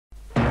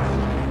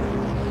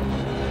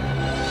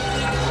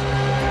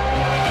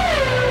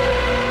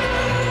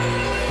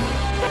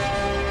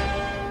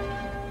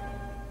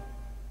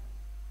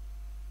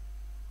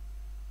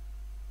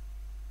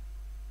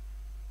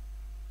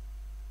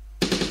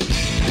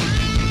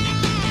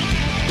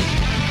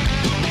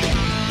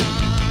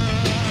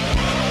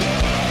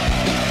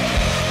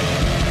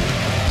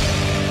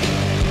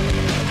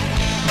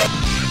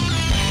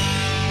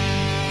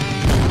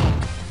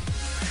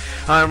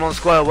Hi, I'm on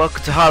Square.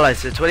 Welcome to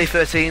highlights of the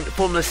 2013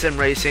 Formula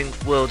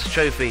SimRacing World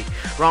Trophy.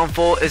 Round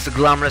 4 is the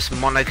glamorous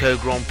Monaco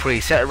Grand Prix,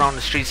 set around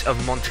the streets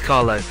of Monte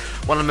Carlo.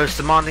 One of the most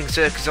demanding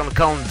circuits on the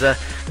calendar,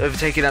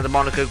 overtaking at the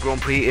Monaco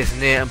Grand Prix is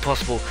near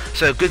impossible,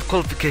 so good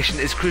qualification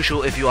is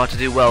crucial if you are to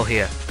do well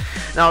here.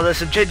 Now, there's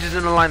some changes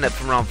in the lineup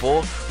from round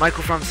 4.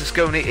 Michael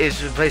Francisconi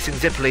is replacing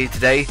Zipoli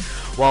today,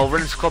 while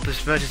Rennes Klopp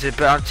is promoted to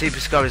Team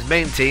Pescari's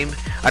main team,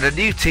 and a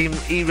new team,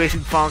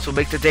 eRacing France, will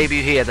make their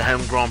debut here at the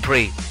home Grand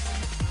Prix.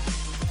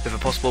 With a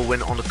possible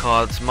win on the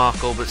cards,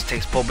 Mark Alberts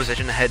takes pole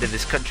position ahead of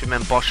his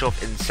countryman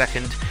Boshoff in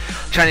second.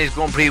 Chinese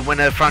Grand Prix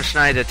winner Franz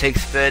Schneider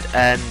takes third,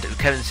 and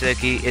Kevin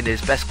Saki in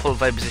his best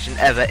qualified position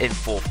ever in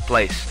fourth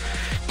place.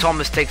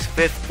 Tamas takes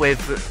fifth,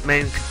 with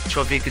main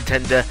trophy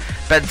contender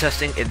Ben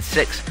Tusting in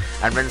sixth,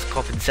 and Rennes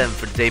Klopp in seventh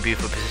for the debut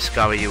for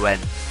Pescara UN.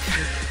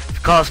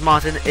 Carlos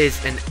Martin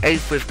is in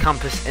 8th with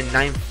Campus in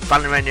 9th,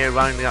 Valerio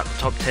rounding out the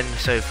top 10,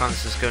 so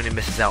Francisconi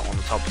misses out on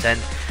the top 10.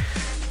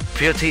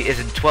 Peutherer is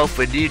in 12th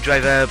with new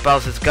driver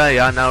Balzas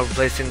Gaia now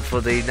replacing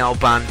for the now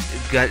banned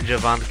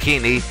Jovan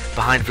Kini,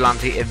 behind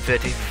Vlanti in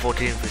 13th and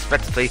 14th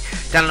respectively.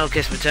 Daniel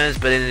Kiss returns,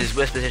 but in his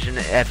worst position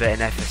ever in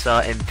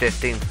FSR in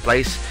 15th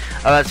place.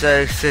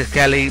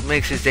 Saki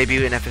makes his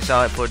debut in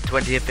FSR for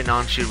 20th in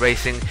Anshu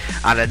Racing,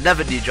 and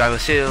another new driver,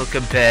 Cyril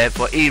Compare,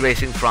 for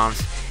eRacing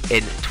France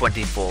in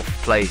 24th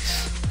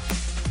place.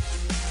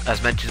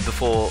 As mentioned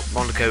before,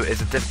 Monaco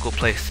is a difficult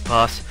place to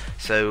pass,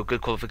 so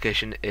good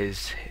qualification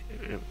is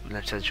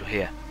essential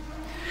here.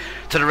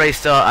 To the race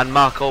start, and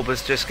Mark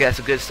Alberts just gets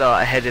a good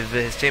start ahead of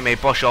his teammate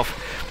Boshoff,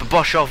 but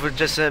Boshoff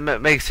just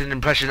makes an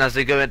impression as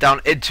they go down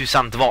into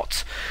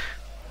Saint-Vot.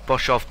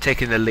 Boshoff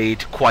taking the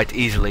lead quite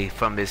easily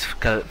from his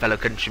fellow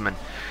countryman.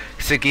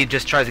 Saki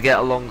just tried to get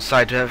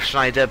alongside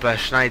Schneider, but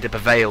Schneider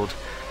prevailed.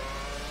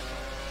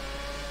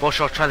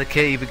 Boshoff tried to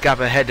keep a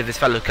gap ahead of his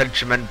fellow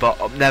countryman,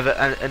 but never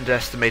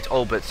underestimate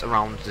Alberts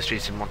around the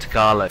streets of Monte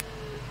Carlo.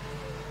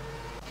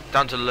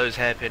 Down to the Lowe's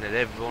hairpin, and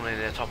everyone in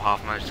the top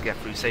half managed to get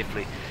through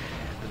safely,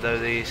 though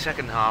the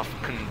second half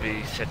couldn't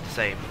be said the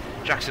same.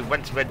 Jackson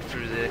went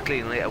through the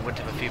cleanly and went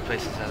up a few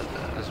places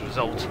as a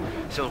result.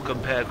 Still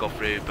Compare got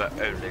through, but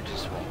only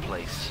just one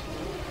place.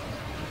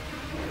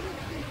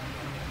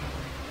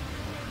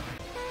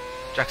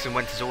 Jackson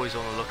went is always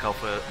on the lookout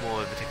for more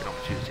overtaking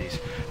opportunities.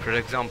 For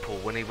example,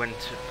 when he went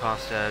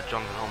past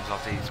Jonathan Holmes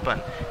after he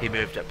spun, he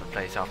moved up a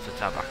place after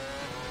Tabak.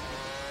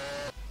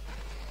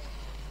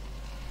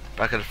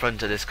 Back at the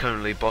front, it is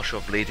currently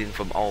Boshoff leading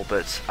from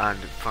Alberts and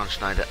Franz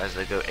Schneider as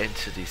they go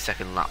into the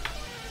second lap.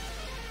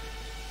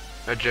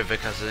 Eduard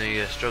has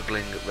a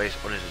struggling race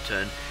on his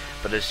return,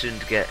 but is soon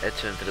to get a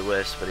turn for the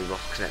worse, but he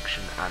lost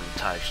connection and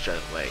tired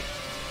straight away.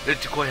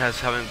 Dyck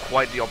has having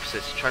quite the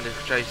opposite, trying to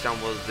chase down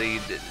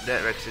the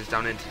Rex is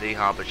down into the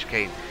harbour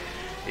chicane.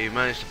 He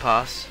managed to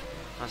pass,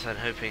 and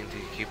hoping to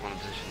keep on the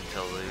position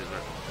until the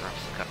laps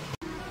are cut.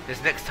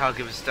 His next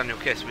target was Daniel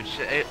Kiss, which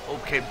all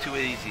came too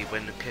easy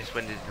when Kiss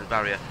went into the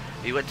barrier.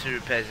 He went to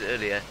repairs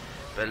earlier,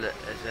 but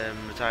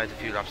retired a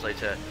few laps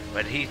later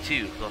when he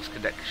too lost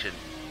connection.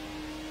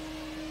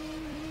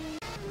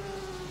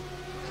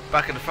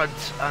 Back in the front,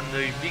 and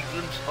the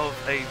glimpse of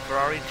a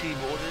Ferrari team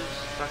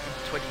orders back in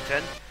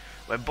 2010,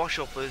 when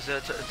Boshoff was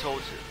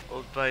told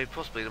by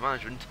possibly the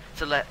management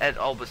to let Ed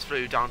Alberts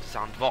through down to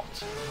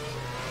Saint-Vot.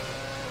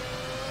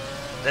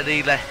 Then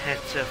he let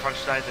Franz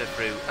Schneider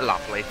through a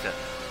lap later.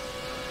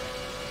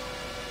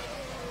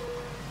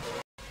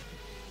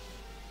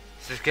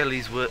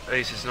 Skelly's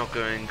race is not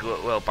going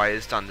well by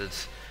his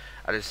standards,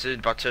 and it's soon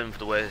about turn for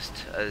the worst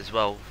as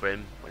well for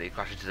him when he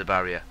crashed into the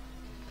barrier,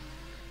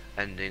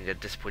 ending a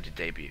disappointed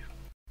debut.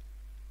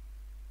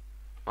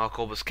 Mark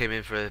Alberts came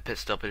in for a pit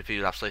stop a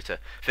few laps later,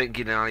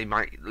 thinking that he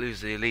might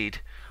lose the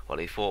lead. Well,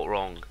 he thought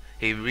wrong.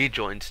 He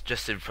rejoined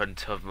just in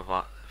front of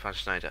Franz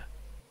Schneider.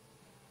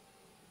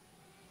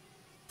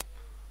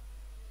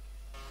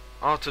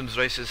 Artem's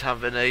races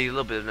having a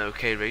little bit of an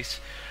okay race,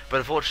 but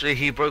unfortunately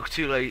he broke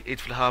too late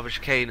for the harbour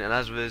chicane, and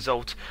as a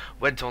result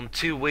went on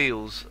two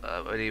wheels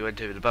when he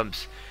went over the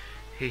bumps.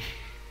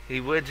 He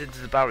went into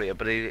the barrier,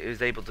 but he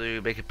was able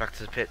to make it back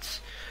to the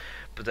pits.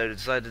 But they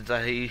decided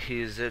that he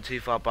is too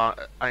far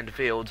behind the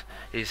field.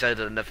 He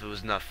decided enough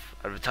was enough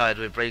and retired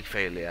with brake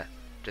failure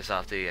just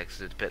after he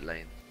exited the pit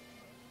lane.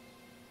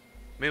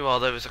 Meanwhile,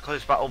 there was a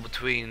close battle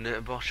between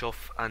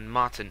Boshoff and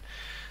Martin,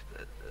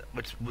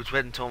 which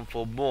went on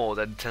for more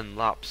than 10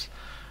 laps.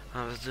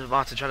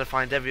 Martin trying to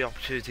find every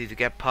opportunity to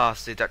get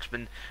past the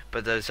Dutchman,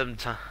 but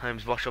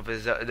sometimes Boshoff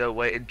is in no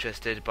way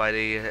interested by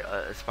the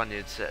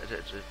Spaniards to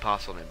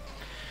pass on him.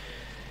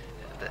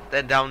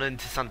 Then down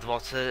into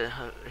Saint-Vot,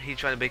 he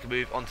trying to make a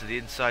move onto the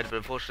inside, but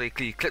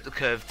unfortunately he clipped the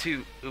curve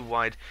too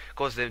wide,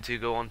 caused him to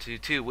go onto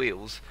two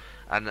wheels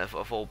and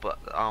fall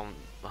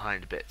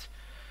behind a bit.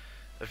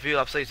 A few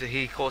laps later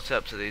he caught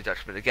up to the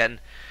Dutchman again.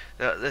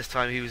 This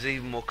time he was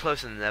even more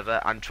closer than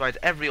ever and tried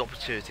every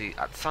opportunity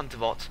at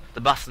Saint-Vot,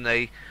 the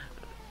Bastonnet,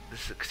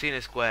 the Casino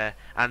Square,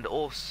 and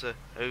also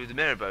the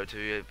Mirabeau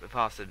to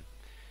pass him.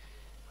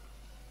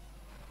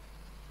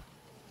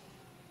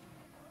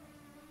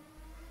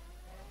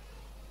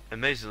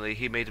 Amazingly,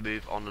 he made a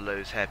move on the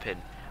Lowe's hairpin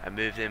and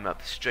moved him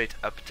up straight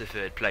up to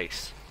 3rd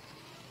place.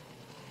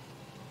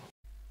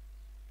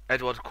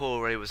 Eduard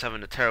was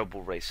having a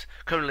terrible race,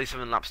 currently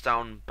 7 laps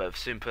down, but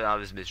soon put out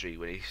of his misery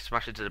when he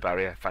smashed into the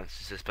barrier thanks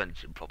to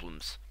suspension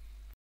problems.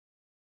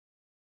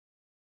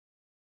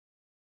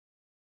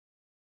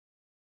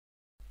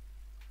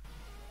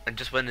 And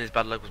just when his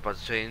bad luck was about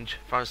to change,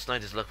 Franz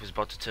Snyder's luck was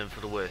about to turn for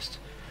the worst,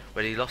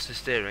 when he lost his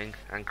steering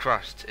and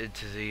crashed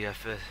into the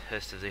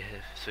first of the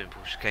swimming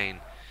pool chicane.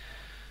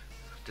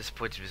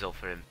 Disappointing result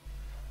for him.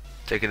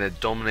 Taking a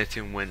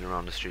dominating win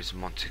around the streets of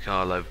Monte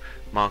Carlo,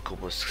 Marco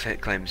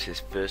claims his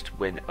first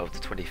win of the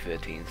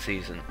 2013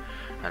 season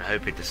and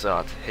hoping to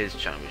start his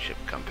championship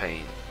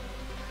campaign.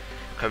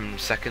 Coming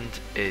second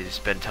is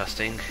Ben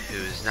Tusting, who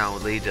is now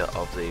leader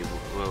of the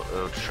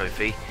World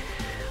Trophy,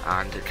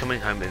 and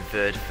coming home in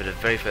 3rd for the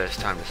very first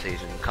time this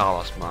season,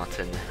 Carlos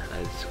Martin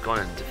has gone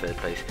into 3rd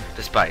place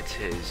despite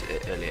his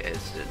earlier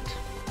incident.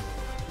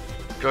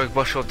 Georg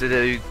Boshoff did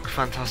a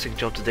fantastic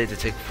job today to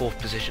take 4th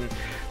position.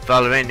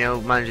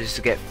 Valeriano manages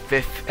to get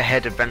 5th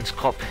ahead of Ben's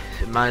Klopp,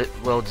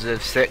 well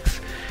deserved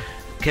 6th.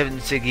 Kevin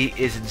Siggy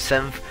is in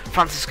 7th.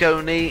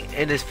 Francisconi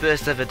in his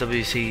first ever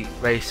WC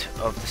race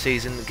of the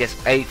season gets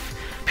 8th.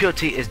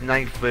 Purty is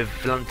 9th with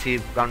Valenti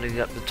rounding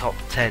up the top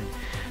 10.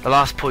 The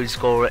last point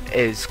scorer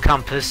is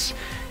Campus,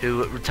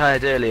 who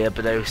retired earlier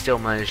but though still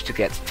managed to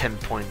get 10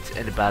 points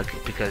in the bag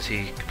because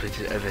he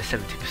completed over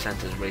 70%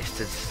 of the race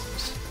distance.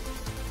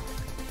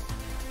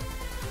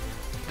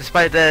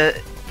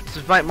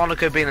 Despite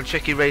Monaco being a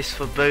tricky race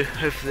for both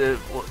the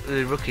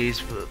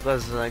rookies,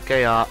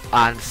 Gaillard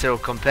and Cyril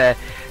Compere,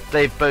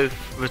 they've both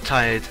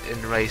retired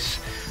in the race.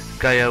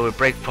 Gaillard with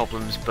brake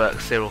problems, but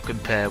Cyril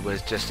Compere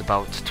was just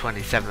about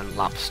 27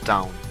 laps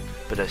down,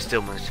 but they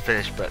still managed to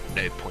finish, but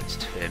no points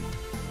to him.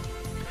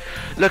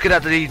 Looking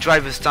at the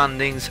driver's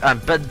standings,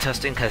 and Ben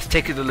Tusting has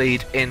taken the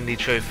lead in the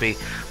trophy.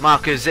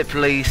 Marco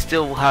Zippoli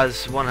still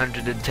has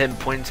 110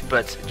 points,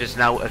 but just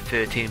now at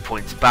 13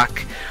 points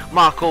back.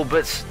 Mark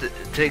Alberts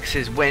takes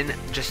his win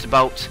just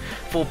about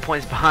 4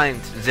 points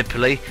behind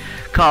Zippoli.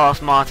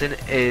 Carlos Martin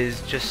is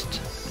just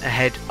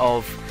ahead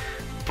of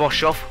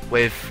Boshoff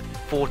with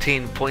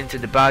 14 points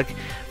in the bag.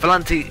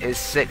 Valenti is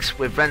 6th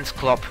with Renz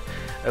Klopp,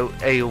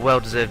 a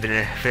well-deserved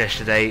finish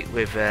today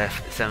with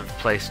 7th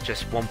place,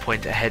 just 1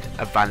 point ahead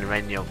of Van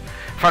Renyo.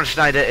 Franz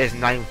Schneider is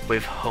 9th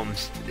with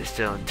Holmes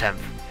still in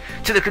 10th.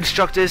 To the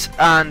constructors,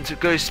 and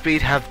Ghost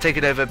Speed have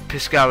taken over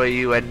Pescara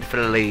UN for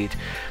the lead.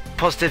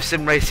 Positive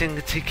Sim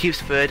Racing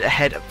keeps 3rd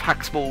ahead of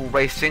Paxball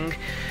Racing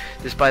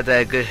despite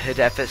their good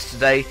efforts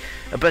today.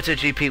 Alberto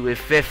GP with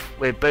 5th,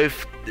 with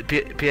both the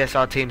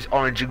PSR teams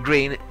orange and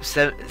green,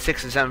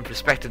 6th and 7th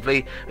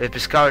respectively, with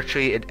Pescara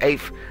Tree in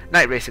 8th,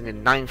 Night Racing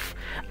in 9th,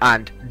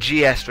 and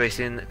GS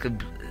Racing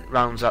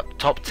rounds up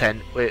top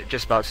 10 with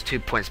just about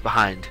 2 points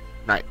behind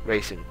Night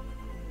Racing.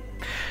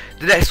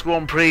 The next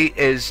Grand Prix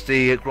is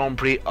the Grand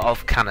Prix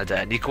of Canada,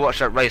 and you can watch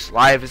that race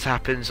live as it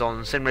happens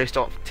on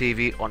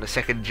simrace.tv on the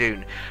 2nd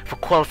June. For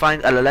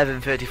qualifying at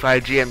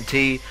 11:35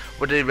 GMT,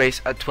 with the race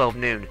at 12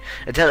 noon.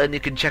 Until then, you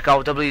can check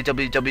out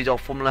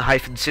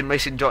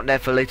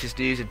www.formula-simracing.net for latest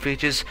news and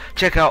features.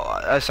 Check out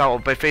us out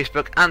on both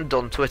Facebook and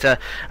on Twitter,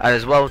 and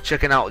as well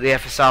checking out the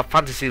FSR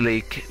Fantasy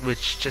League,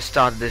 which just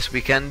started this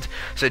weekend.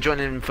 So join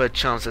in for a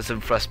chance at some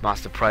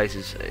Thrustmaster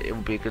prizes. It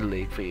will be a good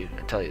league for you,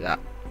 I tell you that.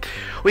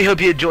 We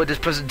hope you enjoyed this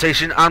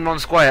presentation. I'm Ron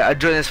Squire,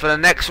 and join us for the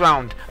next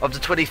round of the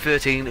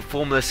 2013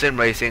 Formula Sim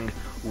Racing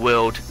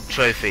World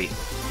Trophy.